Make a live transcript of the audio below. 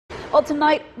Well,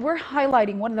 tonight we're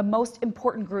highlighting one of the most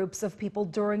important groups of people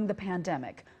during the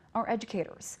pandemic, our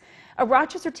educators. A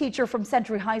Rochester teacher from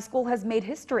Century High School has made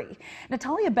history.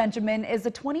 Natalia Benjamin is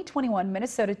the 2021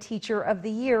 Minnesota Teacher of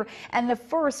the Year and the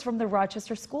first from the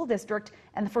Rochester School District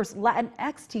and the first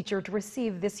Latinx teacher to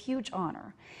receive this huge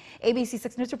honor. ABC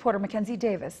 6 News reporter Mackenzie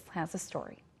Davis has a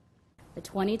story. The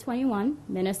 2021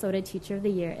 Minnesota Teacher of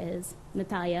the Year is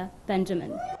Natalia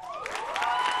Benjamin.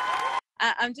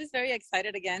 I'm just very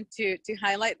excited again to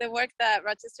highlight the work that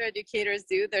Rochester educators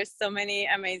do. There's so many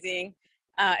amazing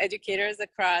educators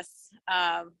across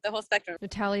the whole spectrum.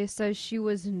 Natalia says she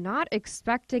was not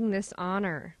expecting this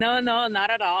honor. No,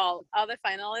 not at all. All the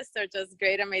finalists are just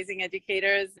great, amazing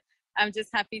educators. I'm just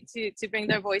happy to bring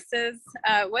their voices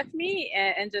with me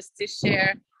and just to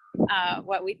share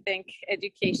what we think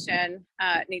education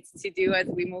needs to do as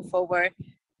we move forward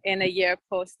in a year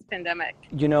post-pandemic.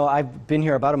 You know, I've been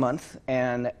here about a month,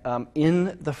 and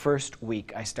in the first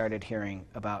week, I started hearing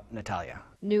about Natalia.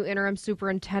 New Interim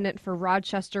Superintendent for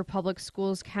Rochester Public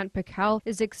Schools, Pekel,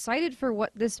 is excited for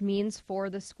what this means for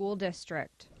the school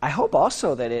district. I hope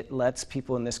also that it lets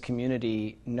people in this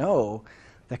community know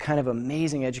the kind of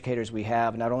amazing educators we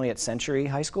have, not only at Century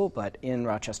High School, but in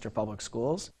Rochester Public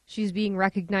Schools. She's being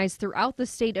recognized throughout the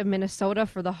state of Minnesota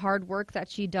for the hard work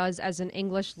that she does as an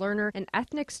English learner and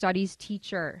ethnic studies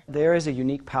teacher. There is a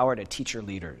unique power to teacher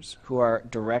leaders who are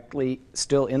directly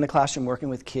still in the classroom working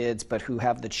with kids, but who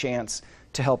have the chance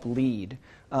to help lead.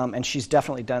 And she's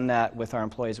definitely done that with our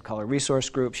Employees of Color Resource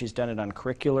Group. She's done it on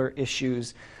curricular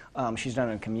issues. She's done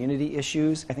it on community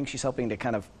issues. I think she's helping to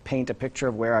kind of paint a picture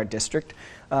of where our district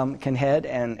can head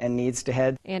and needs to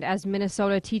head. And as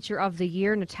Minnesota Teacher of the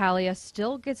Year, Natalia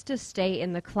still gets to stay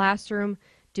in the classroom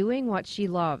doing what she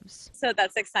loves. So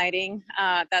that's exciting.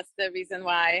 That's the reason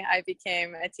why I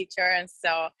became a teacher, and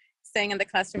so staying in the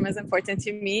classroom is important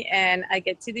to me, and I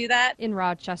get to do that. In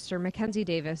Rochester, Mackenzie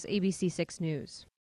Davis, ABC 6 News.